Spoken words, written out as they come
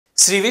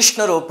శ్రీ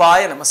విష్ణు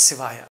రూపాయ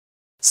నమశివాయ.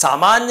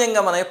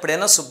 సామాన్యంగా మనం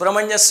ఎప్పుడైనా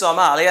సుబ్రహ్మణ్య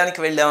స్వామి ఆలయానికి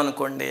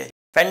వెళ్ళామనుకోండి,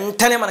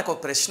 వెంటనే మనకు ఒక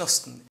ప్రశ్న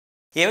వస్తుంది.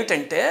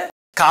 ఏమిటంటే,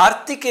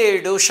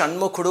 కార్తికేయుడు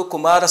షణ్ముఖుడు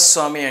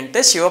కుమారస్వామి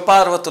అంటే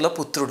శివపార్వతుల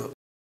పుత్రుడు.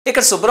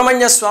 ఇక్కడ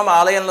సుబ్రహ్మణ్య స్వామి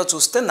ఆలయంలో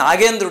చూస్తే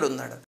నాగేంద్రుడు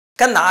ఉన్నాడు.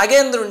 కానీ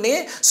నాగేంద్రుడిని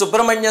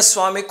సుబ్రహ్మణ్య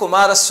స్వామి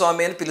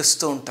కుమారస్వామి అని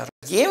పిలుస్తూ ఉంటారు.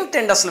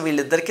 ఏమిటండి అసలు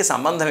వీళ్ళిద్దరికీ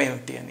సంబంధం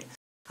ఏమిటి అని.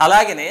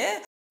 అలాగనే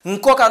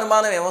ఇంకొక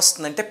అనుమానం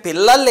ఏమొస్తుందంటే,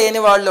 పిల్లలు లేని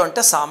వాళ్ళు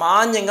అంటే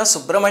సామాన్యంగా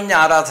సుబ్రహ్మణ్య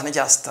ఆరాధన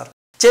చేస్తారు.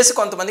 చేసి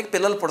కొంతమందికి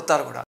పిల్లలు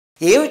పుడతారు కూడా.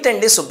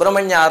 ఏమిటండి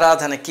సుబ్రహ్మణ్య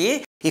ఆరాధనకి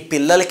ఈ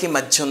పిల్లలకి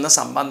మధ్య ఉన్న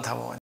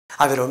సంబంధము అని,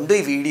 అవి రెండు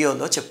ఈ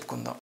వీడియోలో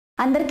చెప్పుకుందాం.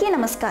 అందరికీ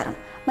నమస్కారం.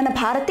 మన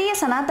భారతీయ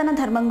సనాతన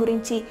ధర్మం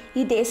గురించి,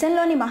 ఈ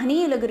దేశంలోని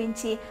మహనీయుల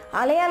గురించి,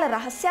 ఆలయాల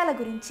రహస్యాల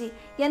గురించి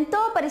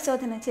ఎంతో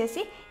పరిశోధన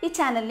చేసి ఈ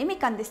ఛానల్ని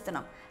మీకు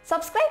అందిస్తున్నాం.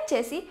 సబ్స్క్రైబ్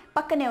చేసి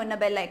పక్కనే ఉన్న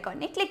బెల్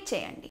ఐకాన్ని క్లిక్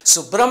చేయండి.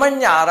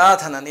 సుబ్రహ్మణ్య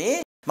ఆరాధనని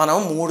మనం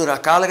 3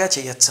 రకాలుగా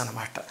చేయొచ్చు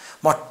అన్నమాట.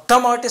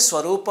 మొట్టమొదటి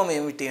స్వరూపం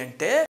ఏమిటి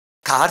అంటే,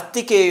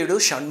 కార్తికేయుడు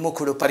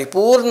షణ్ముఖుడు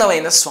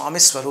పరిపూర్ణమైన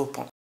స్వామి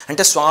స్వరూపం.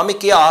 అంటే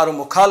స్వామికి 6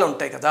 ముఖాలు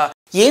ఉంటాయి కదా.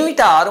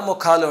 ఏమిటి 6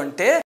 ముఖాలు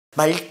అంటే,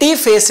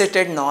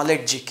 మల్టీఫేసెటెడ్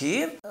నాలెడ్జ్కి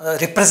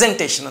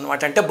రిప్రజెంటేషన్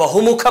అనమాట. అంటే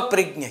బహుముఖ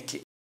ప్రజ్ఞకి,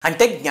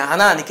 అంటే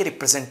జ్ఞానానికి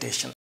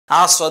రిప్రజెంటేషన్.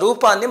 ఆ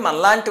స్వరూపాన్ని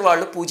మనలాంటి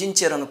వాళ్ళు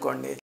పూజించారు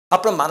అనుకోండి,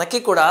 అప్పుడు మనకి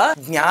కూడా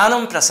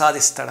జ్ఞానం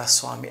ప్రసాదిస్తాడు ఆ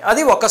స్వామి.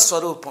 అది ఒక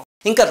స్వరూపం.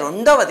 ఇంకా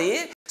రెండవది,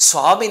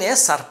 స్వామినే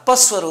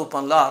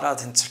సర్పస్వరూపంలో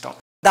ఆరాధించటం.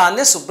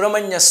 దాన్నే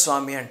సుబ్రహ్మణ్య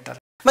స్వామి అంటారు.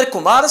 మరి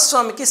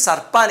కుమారస్వామికి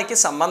సర్పానికి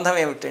సంబంధం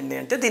ఏమిటండి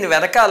అంటే, దీని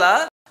వెనకాల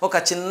ఒక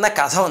చిన్న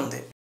కథ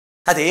ఉంది.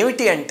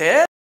 అదేమిటి అంటే,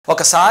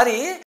 ఒకసారి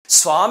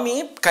స్వామి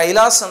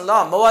కైలాసంలో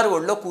అమ్మవారి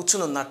ఒళ్ళో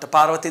కూర్చుని ఉన్నట్టు,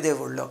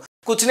 పార్వతీదేవి ఒళ్ళో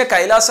కూర్చునే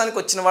కైలాసానికి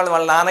వచ్చిన వాళ్ళు,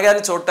 వాళ్ళ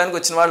నాన్నగారిని చూడటానికి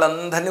వచ్చిన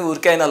వాళ్ళందరినీ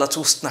ఊరికైనా అలా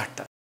చూస్తున్నట్ట.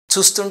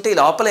 చూస్తుంటే ఈ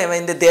లోపల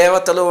ఏమైంది,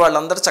 దేవతలు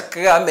వాళ్ళందరూ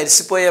చక్కగా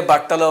మెరిసిపోయే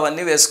బట్టలు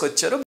అవన్నీ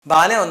వేసుకొచ్చారు.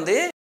 బాగానే ఉంది.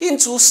 ఈయన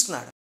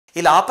చూస్తున్నాడు.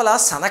 ఈ లోపల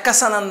సనక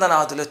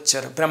సనందనాథులు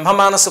వచ్చారు.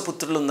 బ్రహ్మమానస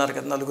పుత్రులు ఉన్నారు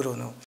కదా,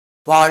 నలుగురును.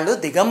 వాళ్ళు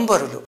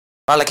దిగంబరులు,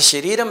 వాళ్ళకి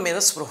శరీరం మీద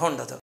స్పృహ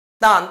ఉండదు.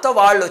 దాంతో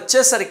వాళ్ళు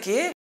వచ్చేసరికి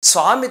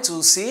స్వామి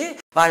చూసి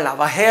వాళ్ళ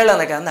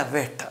అవహేళనగా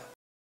నవ్వేట.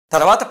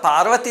 తర్వాత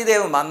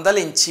పార్వతీదేవి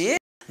మందలించి,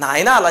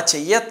 నాయన అలా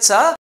చెయ్యొచ్చా,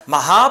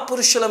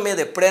 మహాపురుషుల మీద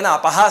ఎప్పుడైనా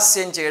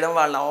అపహాస్యం చేయడం,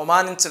 వాళ్ళని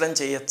అవమానించడం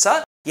చెయ్యొచ్చా,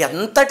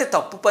 ఎంతటి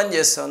తప్పు పని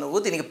చేస్తావు నువ్వు,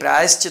 దీనికి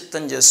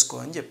ప్రాయశ్చిత్తం చేసుకో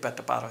అని చెప్పాట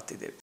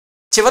పార్వతీదేవి.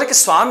 చివరికి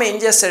స్వామి ఏం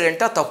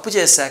చేశాడంటే, ఆ తప్పు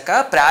చేశాక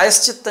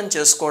ప్రాయశ్చిత్తం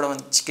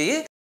చేసుకోవడానికి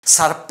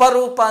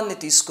సర్పరూపాన్ని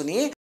తీసుకుని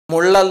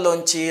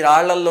ముళ్ళల్లోంచి,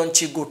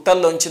 రాళ్లల్లోంచి,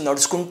 గుట్టల్లోంచి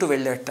నడుచుకుంటూ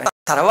వెళ్ళేట.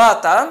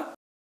 తర్వాత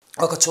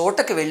ఒక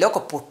చోటకి వెళ్ళి ఒక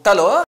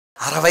పుట్టలో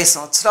 60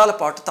 సంవత్సరాల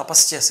పాటు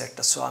తపస్సు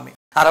చేసేట స్వామి.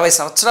 60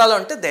 సంవత్సరాలు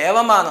అంటే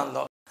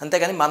దేవమానంలో,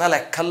 అంతేగాని మన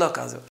లెక్కల్లో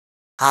కాదు.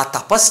 ఆ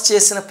తపస్సు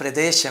చేసిన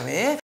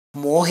ప్రదేశమే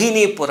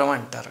మోహినీపురం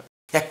అంటారు.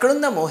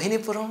 ఎక్కడుందా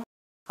మోహినీపురం?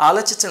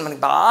 ఆలోచించండి.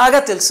 మనకి బాగా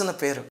తెలిసిన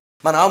పేరు.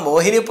 మనం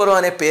మోహినీపురం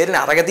అనే పేరుని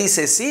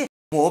అరగదీసేసి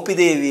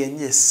మోపిదేవి అని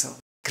చేస్తాం.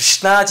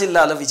 కృష్ణా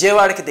జిల్లాలో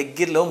విజయవాడకి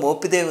దగ్గరలో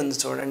మోపిదేవి ఉంది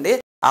చూడండి.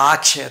 ఆ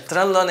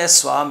క్షేత్రంలోనే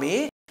స్వామి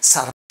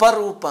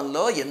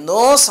సర్పరూపంలో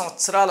ఎన్నో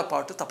సంవత్సరాల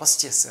పాటు తపస్సు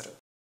చేశారు.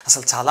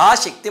 అసలు చాలా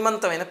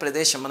శక్తివంతమైన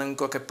ప్రదేశం. మనం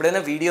ఇంకొక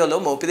ఎప్పుడైనా వీడియోలో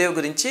మోపిదేవి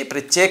గురించి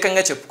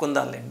ప్రత్యేకంగా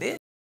చెప్పుకుందాంలేండి.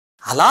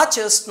 అలా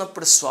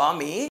చేస్తున్నప్పుడు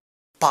స్వామి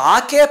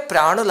పాకే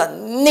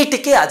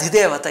ప్రాణులన్నిటికీ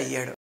అధిదేవత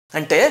అయ్యాడు.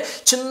 అంటే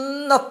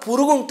చిన్న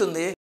పురుగు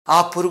ఉంటుంది, ఆ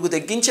పురుగు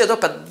దగ్గరించి ఏదో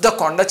పెద్ద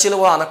కొండ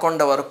చిలువ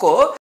అనకొండ వరకు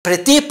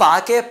ప్రతి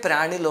పాకే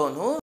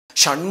ప్రాణిలోనూ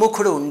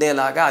షణ్ముఖుడు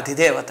ఉండేలాగా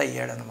అధిదేవత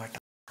అయ్యాడనమాట.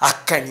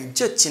 అక్కడి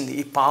నుంచి వచ్చింది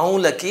ఈ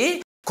పాములకి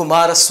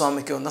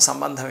కుమారస్వామికి ఉన్న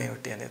సంబంధం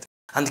ఏమిటి అనేది.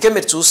 అందుకే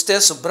మీరు చూస్తే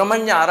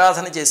సుబ్రహ్మణ్య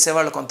ఆరాధన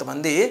చేసేవాళ్ళు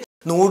కొంతమంది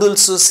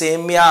నూడిల్స్,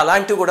 సేమియా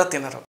అలాంటివి కూడా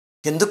తినరు.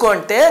 ఎందుకు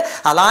అంటే,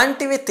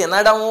 అలాంటివి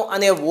తినడం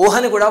అనే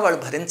ఊహని కూడా వాళ్ళు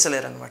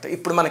భరించలేరు అనమాట.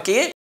 ఇప్పుడు మనకి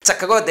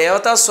చక్కగా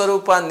దేవతా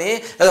స్వరూపాన్ని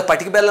ఏదో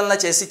పటికి బెల్లంలా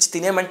చేసి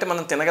తినేమంటే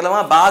మనం తినగలమా?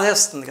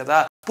 బాధేస్తుంది కదా,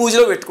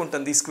 పూజలో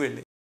పెట్టుకుంటాం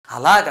తీసుకువెళ్ళి.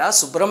 అలాగా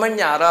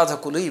సుబ్రహ్మణ్య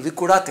ఆరాధకులు ఇవి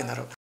కూడా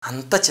తినరు.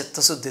 అంత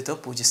చిత్తశుద్ధితో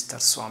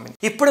పూజిస్తారు స్వామిని.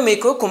 ఇప్పుడు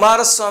మీకు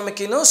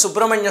కుమారస్వామికిను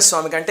సుబ్రహ్మణ్య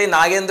స్వామికి అంటే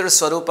నాగేంద్రుడి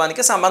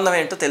స్వరూపానికి సంబంధం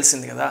ఏంటో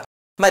తెలిసింది కదా.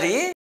 మరి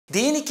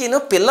దీనికిను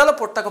పిల్లలు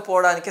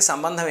పుట్టకపోవడానికి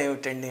సంబంధం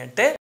ఏమిటండి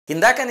అంటే,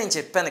 ఇందాక నేను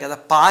చెప్పాను కదా,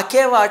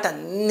 పాకే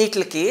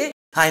వాటన్నిటికి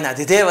ఆయన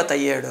అధిదేవత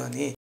అయ్యాడు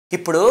అని.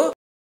 ఇప్పుడు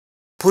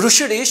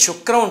పురుషుడి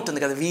శుక్రం ఉంటుంది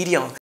కదా,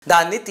 వీర్యం,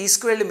 దాన్ని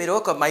తీసుకువెళ్ళి మీరు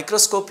ఒక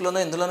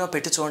మైక్రోస్కోప్లోనో ఎందులోనో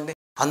పెట్టి చూడండి.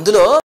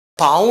 అందులో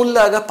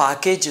పావుల్లాగా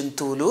పాకే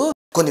జంతువులు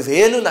కొన్ని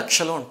వేలు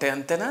లక్షలు ఉంటాయి,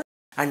 అంతేనా?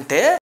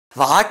 అంటే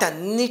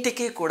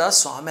వాటన్నిటికీ కూడా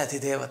స్వామి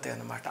అధిదేవత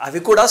అనమాట. అవి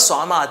కూడా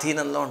స్వామి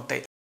అధీనంలో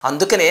ఉంటాయి.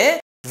 అందుకనే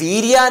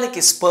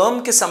వీర్యానికి,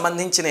 స్పర్మ్కి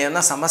సంబంధించిన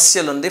ఏమైనా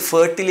సమస్యలు ఉంది,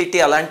 ఫర్టిలిటీ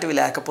అలాంటివి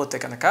లేకపోతే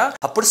కనుక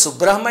అప్పుడు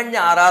సుబ్రహ్మణ్య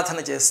ఆరాధన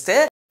చేస్తే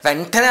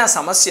వెంటనే ఆ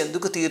సమస్య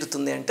ఎందుకు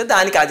తీరుతుంది అంటే,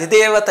 దానికి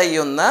అధిదేవత అయి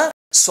ఉన్న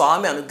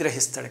స్వామి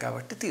అనుగ్రహిస్తాడు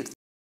కాబట్టి తీరుతుంది.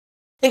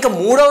 ఇంకా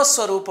 3వ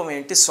స్వరూపం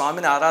ఏంటి?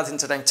 స్వామిని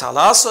ఆరాధించడానికి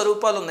చాలా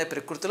స్వరూపాలు ఉన్నాయి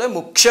ప్రకృతిలో,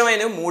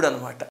 ముఖ్యమైనవి 3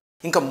 అనమాట.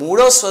 ఇంకా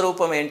 3వ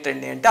స్వరూపం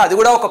ఏంటండి అంటే, అది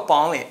కూడా ఒక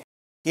పామే.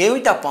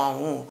 ఏమిటా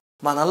పాము?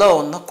 మనలో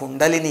ఉన్న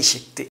కుండలిని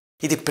శక్తి.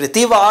 ఇది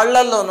ప్రతి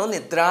వాళ్ళల్లోనూ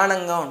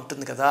నిద్రాణంగా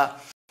ఉంటుంది కదా.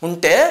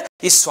 ఉంటే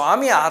ఈ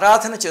స్వామి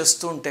ఆరాధన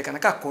చేస్తూ ఉంటే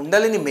కనుక ఆ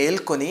కుండలిని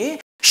మేల్కొని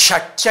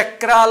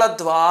షట్చక్రాల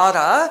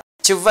ద్వారా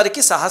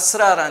చివరికి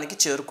సహస్రారానికి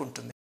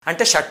చేరుకుంటుంది.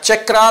 అంటే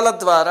షట్చక్రాల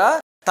ద్వారా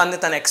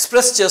తను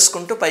ఎక్స్ప్రెస్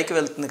చేసుకుంటూ పైకి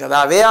వెళ్తుంది కదా,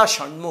 అవే ఆ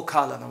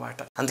షణ్ముఖాలు అనమాట.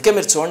 అందుకే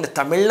మీరు చూడండి,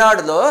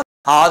 తమిళనాడులో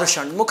 6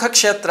 షణ్ముఖ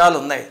క్షేత్రాలు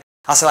ఉన్నాయి.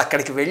 అసలు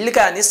అక్కడికి వెళ్ళి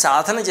కానీ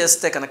సాధన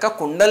చేస్తే కనుక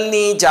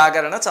కుండలిని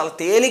జాగరణ చాలా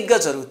తేలిగ్గా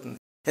జరుగుతుంది.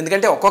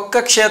 ఎందుకంటే ఒక్కొక్క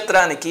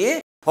క్షేత్రానికి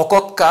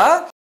ఒక్కొక్క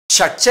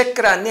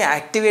షట్చక్రాన్ని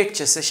యాక్టివేట్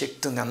చేసే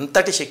శక్తి ఉంది.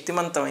 అంతటి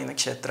శక్తివంతమైన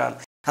క్షేత్రాలు.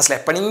 అసలు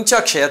ఎప్పటి నుంచో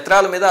ఆ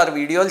క్షేత్రాల మీద 6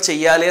 వీడియోలు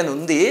చెయ్యాలి అని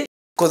ఉంది,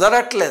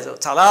 కుదరట్లేదు.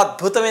 చాలా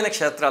అద్భుతమైన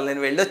క్షేత్రాలు.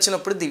 నేను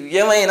వెళ్ళొచ్చినప్పుడు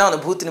దివ్యమైన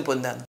అనుభూతిని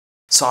పొందాను.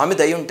 స్వామి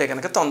దయ ఉంటే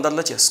కనుక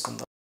తొందరలో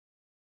చేసుకుందాం.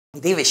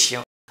 ఇది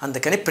విషయం.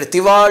 అందుకని ప్రతి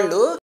వాళ్ళు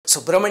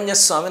సుబ్రహ్మణ్య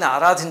స్వామిని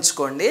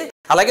ఆరాధించుకోండి.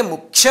 అలాగే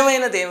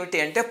ముఖ్యమైనది ఏమిటి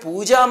అంటే,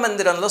 పూజా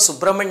మందిరంలో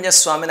సుబ్రహ్మణ్య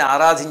స్వామిని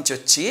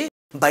ఆరాధించొచ్చి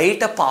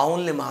బయట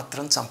పావుల్ని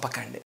మాత్రం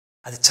చంపకండి.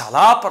 అది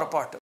చాలా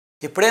పొరపాటు.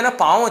 ఎప్పుడైనా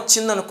పాము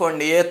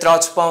వచ్చిందనుకోండి, ఏ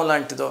త్రాచుపాము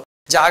లాంటిదో,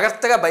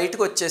 జాగ్రత్తగా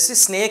బయటకు వచ్చేసి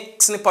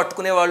స్నేక్స్ని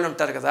పట్టుకునే వాళ్ళు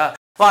ఉంటారు కదా,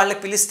 వాళ్ళని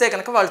పిలిస్తే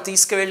కనుక వాళ్ళు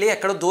తీసుకువెళ్ళి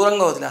ఎక్కడో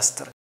దూరంగా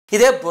వదిలేస్తారు.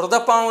 ఇదే బురద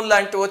పాములు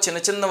లాంటివో చిన్న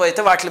చిన్నవి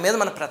అయితే వాటి మీద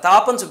మన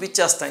ప్రతాపం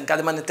చూపించేస్తాం. ఇంకా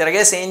అది మన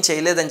తిరగేసి ఏం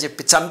చేయలేదని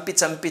చెప్పి చంపి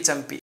చంపి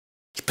చంపి.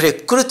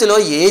 ప్రకృతిలో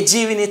ఏ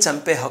జీవిని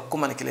చంపే హక్కు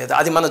మనకి లేదు.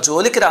 అది మన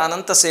జోలికి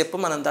రానంతసేపు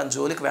మనం దాని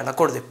జోలికి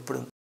వెళ్ళకూడదు ఎప్పుడు.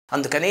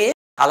 అందుకని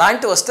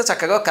అలాంటి వస్తే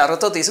చక్కగా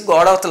కర్రతో తీసి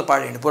గోడవతలు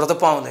పాడేయండి, బురద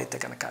పాములు అయితే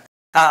కనుక.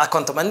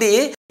 కొంతమంది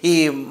ఈ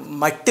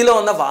మట్టిలో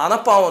ఉన్న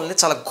వానపాముల్ని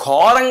చాలా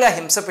ఘోరంగా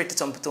హింస పెట్టి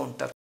చంపుతూ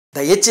ఉంటారు.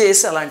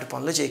 దయచేసి అలాంటి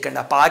పనులు చేయకండి.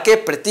 ఆ పాకే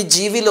ప్రతి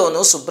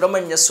జీవిలోనూ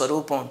సుబ్రహ్మణ్య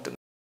స్వరూపం ఉంటుంది.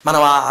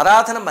 మనం ఆ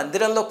ఆరాధన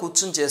మందిరంలో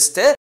కూర్చుని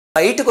చేస్తే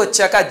బయటకు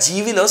వచ్చాక ఆ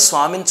జీవిలో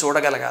స్వామిని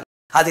చూడగలగాలి.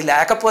 అది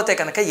లేకపోతే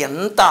కనుక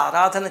ఎంత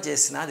ఆరాధన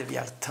చేసినా అది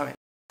వ్యర్థమే.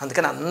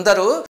 అందుకని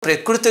అందరూ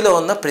ప్రకృతిలో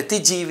ఉన్న ప్రతి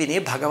జీవిని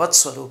భగవత్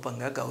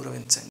స్వరూపంగా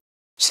గౌరవించండి.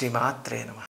 శ్రీమాత్రే నమః.